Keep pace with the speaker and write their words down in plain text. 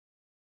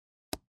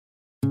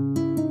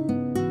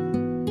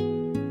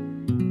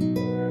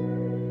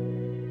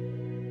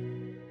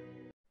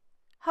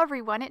Hello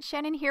everyone, it's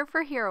Shannon here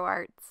for Hero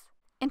Arts.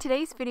 In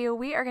today's video,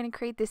 we are going to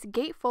create this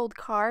gatefold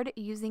card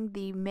using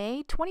the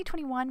May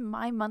 2021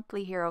 My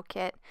Monthly Hero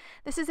Kit.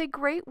 This is a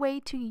great way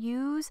to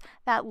use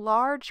that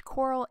large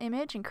coral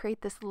image and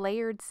create this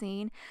layered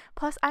scene.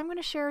 Plus, I'm going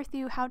to share with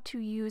you how to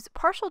use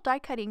partial die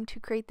cutting to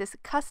create this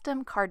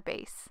custom card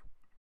base.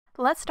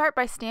 Let's start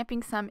by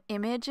stamping some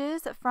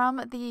images from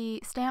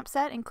the stamp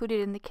set included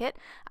in the kit.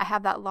 I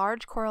have that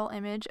large coral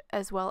image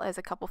as well as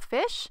a couple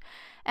fish,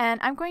 and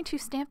I'm going to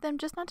stamp them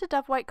just onto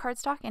Dove White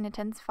cardstock in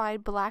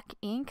Intens-ified black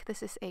ink.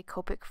 This is a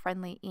Copic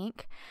friendly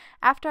ink.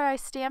 After I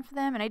stamped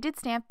them, and I did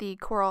stamp the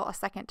coral a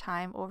second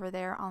time over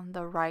there on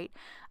the right,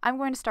 I'm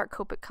going to start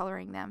Copic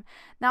coloring them.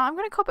 Now I'm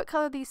going to Copic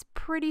color these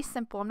pretty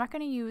simple. I'm not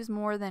going to use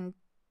more than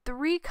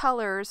 3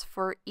 colors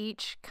for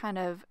each kind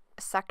of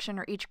section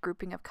or each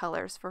grouping of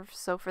colors.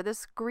 So for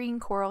this green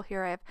coral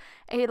here, I have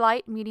a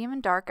light, medium,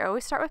 and dark. I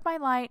always start with my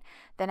light,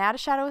 then add a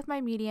shadow with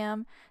my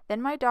medium,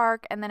 then my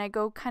dark, and then I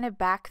go kind of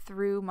back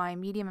through my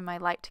medium and my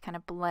light to kind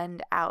of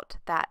blend out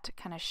that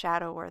kind of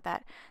shadow or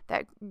that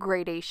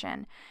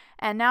gradation.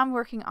 And now I'm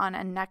working on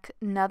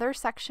another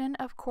section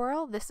of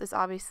coral. This is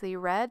obviously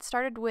red.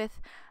 Started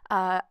with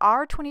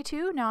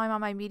R22. Now I'm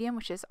on my medium,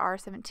 which is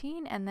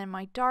R17, and then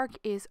my dark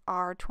is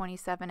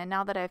R27. And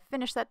now that I've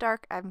finished that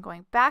dark, I'm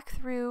going back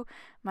through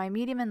my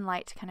medium and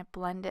light to kind of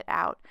blend it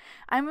out.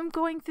 I'm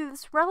going through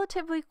this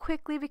relatively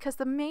quickly because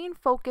the main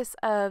focus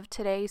of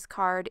today's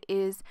card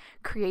is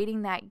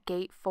creating that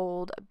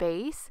gatefold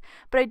base,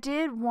 but I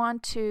did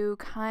want to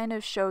kind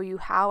of show you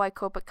how I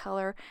Copic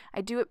color.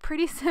 I do it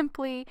pretty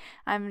simply.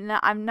 I'm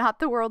not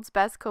the world's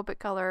best Copic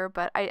colorer,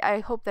 but I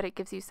hope that it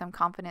gives you some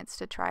confidence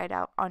to try it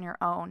out on your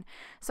own.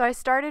 So I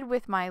started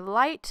with my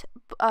light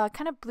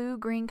kind of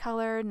blue-green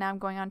color. Now I'm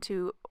going on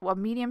to a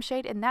medium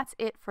shade, and that's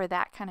it for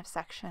that kind of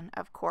section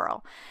of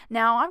coral.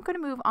 Now I'm going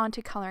to move on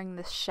to coloring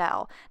the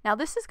shell. Now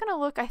this is going to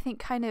look, I think,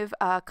 kind of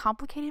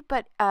complicated,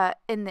 but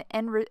in the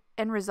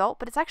end result,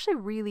 but it's actually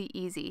really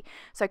easy.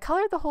 So I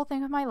colored the whole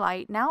thing with my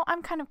light. Now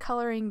I'm kind of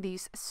coloring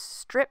these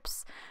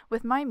strips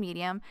with my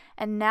medium,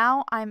 and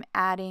now I'm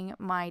adding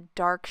my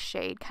dark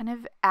shade, kind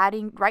of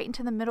adding right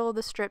into the middle of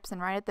the strips and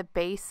right at the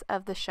base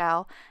of the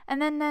shell.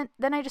 And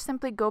then I just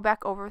simply go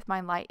back over with my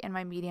light and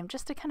my medium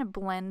just to kind of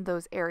blend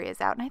those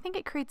areas out. And I think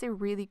it creates a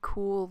really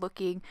cool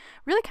looking,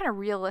 really kind of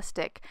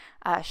realistic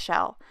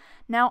shell.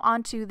 Now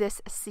onto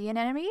this sea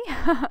anemone,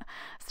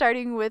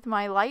 starting with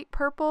my light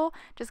purple,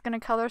 just going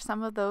to color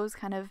some of those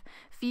kind of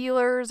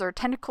feelers or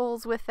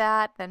tentacles with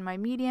that, then my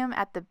medium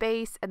at the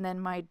base, and then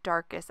my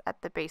darkest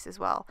at the base as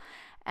well.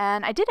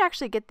 And I did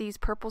actually get these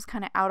purples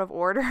kind of out of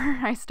order.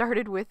 I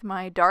started with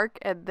my dark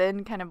and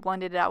then kind of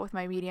blended it out with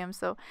my medium.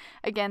 So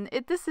again,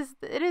 it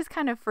is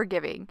kind of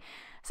forgiving.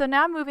 So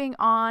now moving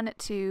on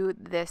to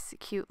this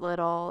cute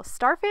little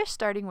starfish,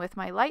 starting with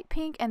my light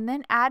pink and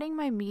then adding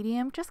my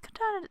medium just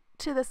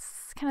to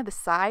this kind of the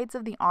sides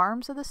of the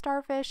arms of the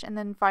starfish, and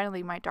then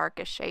finally my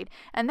darkest shade.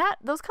 And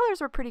those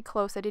colors were pretty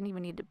close. I didn't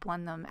even need to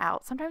blend them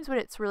out. Sometimes when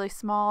it's really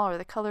small or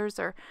the colors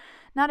are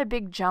not a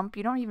big jump,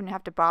 you don't even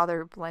have to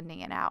bother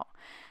blending it out.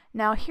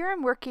 Now here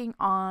I'm working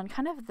on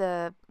kind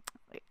of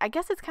I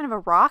guess it's kind of a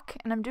rock,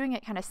 and I'm doing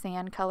it kind of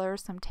sand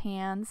colors, some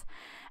tans.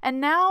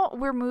 And now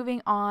we're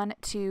moving on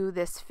to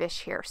this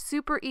fish here.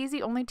 Super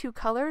easy, only 2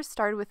 colors.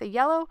 Started with a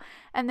yellow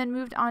and then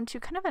moved on to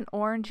kind of an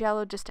orange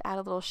yellow just to add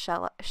a little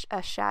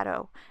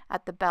shadow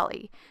at the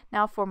belly.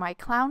 Now for my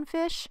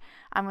clownfish,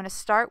 I'm going to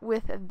start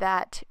with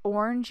that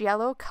orange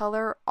yellow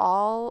color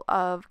all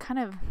of kind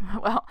of,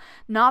 well,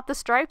 not the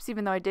stripes,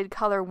 even though I did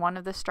color one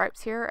of the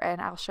stripes here,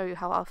 and I'll show you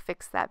how I'll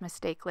fix that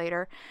mistake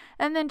later.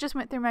 And then just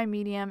went through my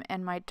medium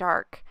and my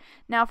dark.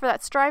 Now for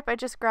that stripe, I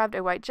just grabbed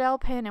a white gel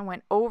pen and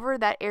went over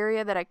that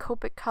area that I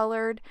Copic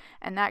colored,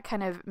 and that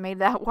kind of made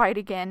that white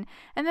again.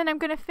 And then I'm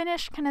going to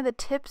finish kind of the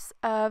tips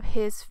of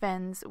his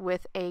fins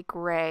with a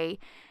gray.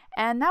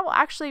 And that will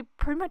actually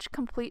pretty much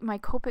complete my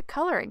Copic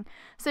coloring.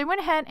 So I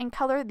went ahead and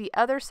colored the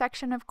other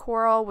section of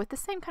coral with the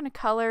same kind of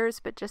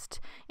colors, but just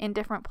in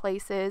different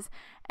places.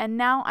 And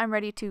now I'm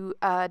ready to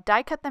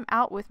die cut them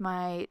out with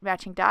my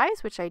matching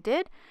dies, which I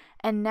did.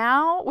 And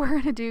now we're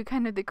going to do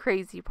kind of the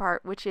crazy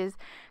part, which is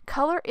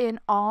color in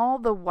all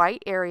the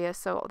white areas.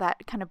 So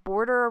that kind of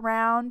border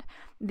around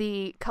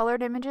the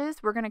colored images,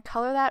 we're going to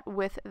color that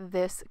with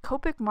this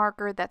Copic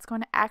marker that's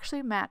going to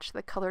actually match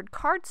the colored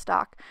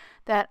cardstock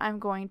that I'm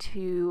going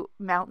to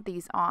mount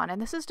these on. And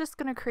this is just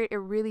going to create a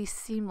really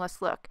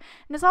seamless look.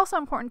 And it's also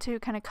important to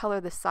kind of color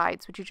the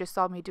sides, which you just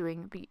saw me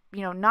doing,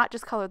 not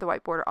just color the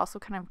white border, also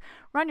kind of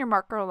run your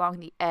marker along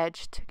the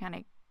edge to kind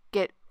of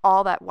get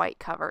all that white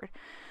covered.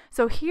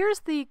 So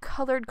here's the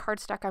colored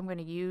cardstock I'm going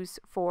to use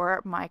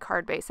for my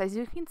card base. As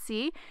you can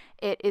see,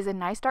 it is a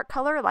nice dark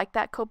color like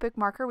that Copic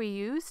marker we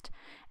used.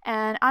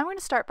 And I'm going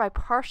to start by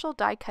partial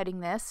die cutting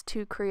this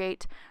to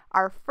create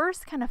our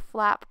first kind of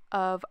flap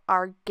of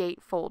our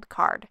gatefold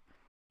card.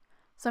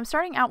 So I'm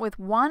starting out with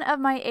one of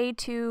my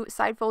A2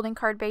 side folding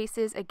card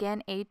bases.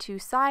 Again, A2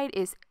 side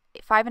is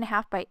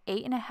 5.5 by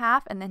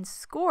 8.5, and then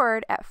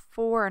scored at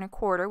 4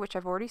 1/4, which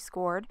I've already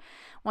scored.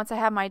 Once I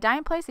have my die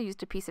in place, I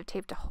used a piece of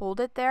tape to hold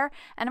it there,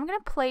 and I'm going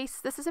to place,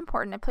 this is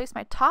important, I place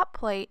my top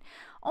plate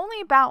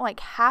only about like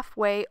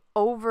halfway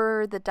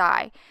over the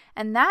die,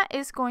 and that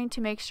is going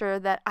to make sure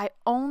that I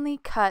only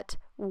cut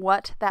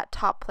what that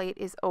top plate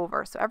is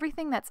over. So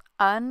everything that's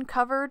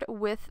uncovered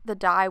with the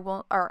die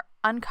or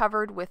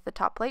uncovered with the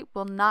top plate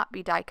will not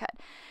be die cut.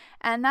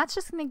 And that's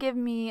just going to give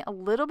me a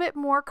little bit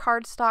more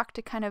cardstock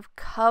to kind of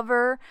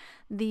cover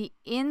the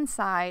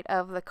inside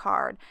of the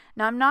card.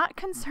 Now, I'm not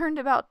concerned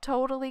about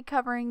totally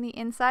covering the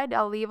inside.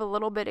 I'll leave a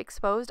little bit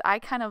exposed. I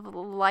kind of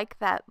like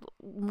that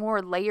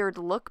more layered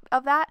look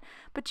of that,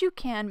 but you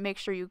can make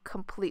sure you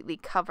completely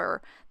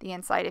cover the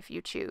inside if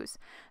you choose.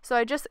 So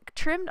I just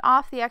trimmed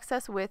off the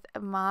excess with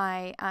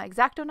my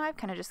X-Acto knife,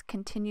 kind of just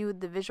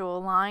continued the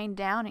visual line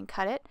down and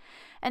cut it.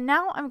 And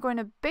now I'm going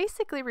to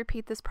basically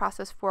repeat this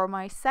process for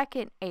my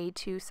second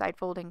A2 side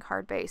folding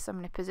card base. So I'm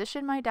going to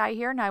position my die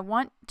here, and I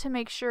want to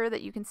make sure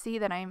that you can see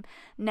that I'm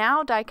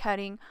now die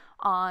cutting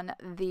on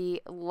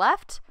the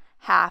left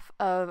half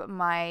of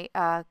my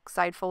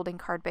side folding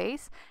card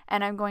base,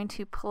 and I'm going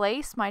to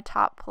place my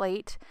top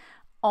plate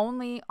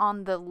only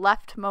on the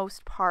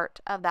leftmost part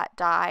of that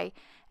die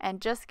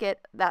and just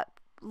get that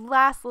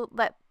last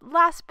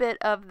bit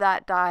of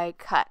that die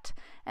cut.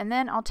 And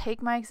then I'll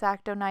take my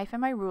X-Acto knife and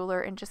my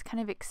ruler and just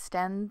kind of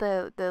extend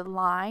the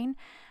line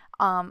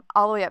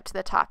all the way up to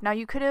the top. Now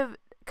you could have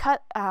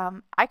cut,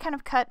 I kind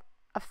of cut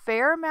a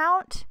fair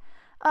amount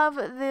of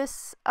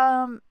this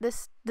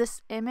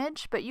this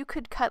image, but you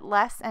could cut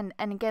less, and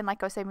again,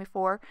 like I was saying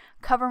before,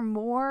 cover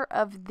more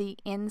of the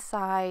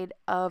inside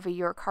of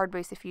your card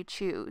base if you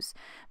choose.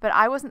 But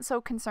I wasn't so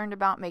concerned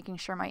about making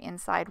sure my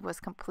inside was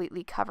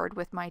completely covered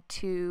with my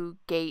 2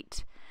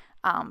 gate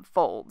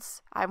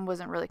folds. I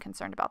wasn't really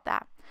concerned about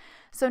that.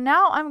 So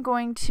now I'm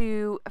going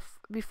to,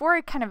 before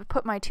I kind of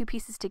put my 2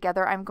 pieces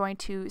together, I'm going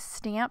to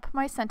stamp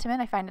my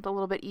sentiment. I find it a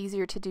little bit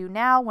easier to do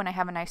now when I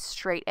have a nice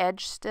straight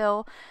edge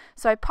still.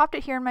 So I popped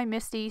it here in my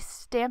MISTI,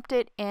 stamped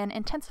it in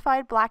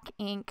Intens-ified black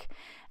ink,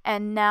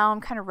 and now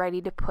I'm kind of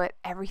ready to put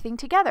everything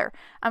together.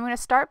 I'm going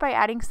to start by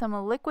adding some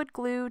liquid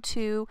glue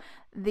to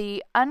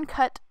the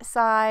uncut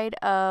side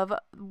of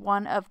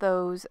one of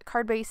those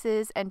card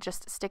bases and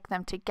just stick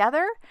them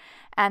together,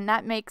 and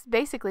that makes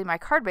basically my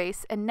card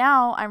base. And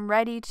now I'm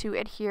ready to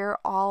adhere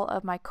all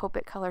of my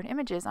Copic colored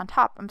images on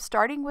top. I'm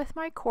starting with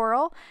my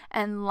coral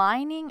and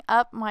lining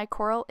up my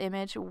coral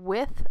image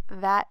with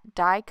that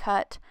die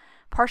cut,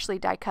 partially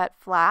die cut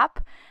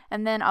flap,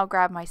 and then I'll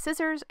grab my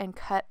scissors and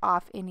cut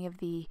off any of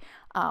the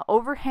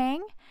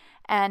overhang.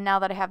 And now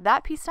that I have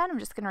that piece done, I'm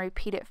just going to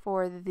repeat it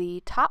for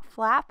the top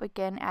flap,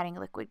 again adding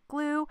liquid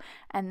glue,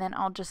 and then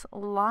I'll just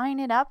line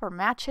it up or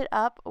match it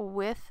up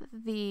with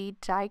the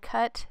die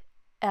cut,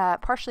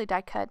 partially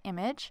die cut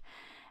image.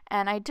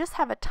 And I just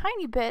have a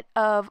tiny bit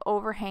of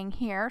overhang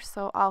here,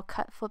 so I'll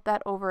flip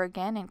that over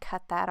again and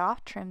cut that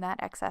off, trim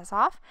that excess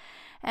off.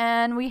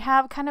 And we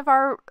have kind of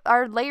our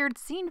layered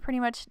scene pretty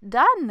much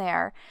done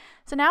there.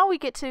 So now we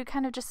get to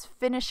kind of just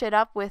finish it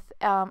up with,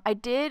 I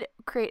did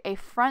create a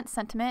front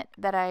sentiment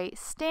that I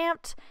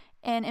stamped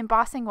in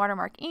embossing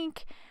watermark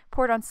ink,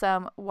 poured on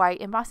some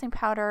white embossing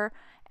powder,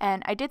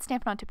 and I did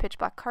stamp it onto pitch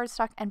black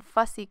cardstock and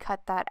fussy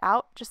cut that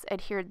out, just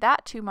adhered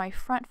that to my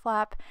front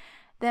flap.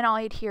 Then I'll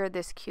adhere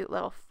this cute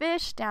little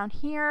fish down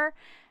here,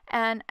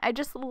 and I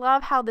just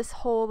love how this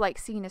whole like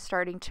scene is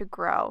starting to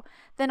grow.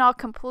 Then I'll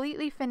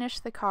completely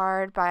finish the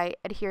card by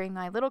adhering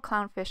my little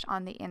clownfish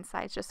on the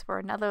inside, just for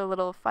another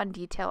little fun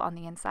detail on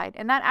the inside.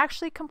 And that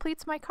actually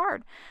completes my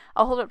card.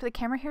 I'll hold it up to the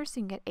camera here so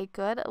you can get a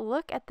good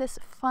look at this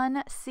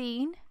fun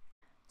scene.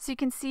 So you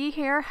can see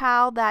here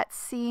how that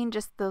scene,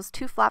 just those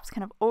 2 flaps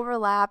kind of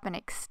overlap and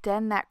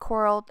extend that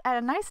coral at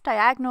a nice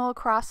diagonal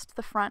across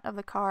the front of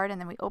the card, and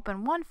then we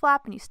open one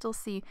flap and you still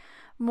see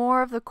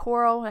more of the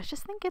coral. I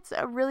just think it's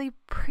a really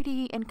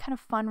pretty and kind of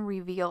fun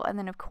reveal. And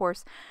then of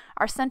course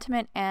our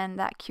sentiment and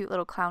that cute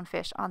little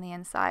clownfish on the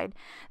inside.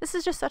 This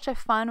is just such a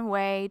fun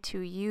way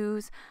to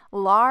use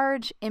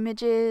large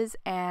images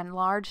and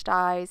large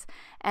dies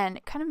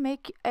and kind of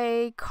make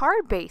a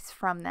card base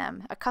from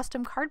them, a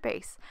custom card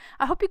base.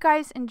 I hope you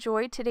guys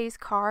enjoyed today's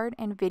card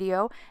and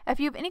video. If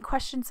you have any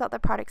questions about the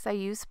products I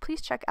use,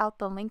 please check out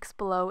the links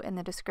below in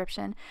the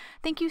description.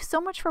 Thank you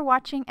so much for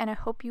watching, and I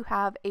hope you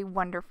have a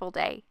wonderful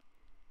day.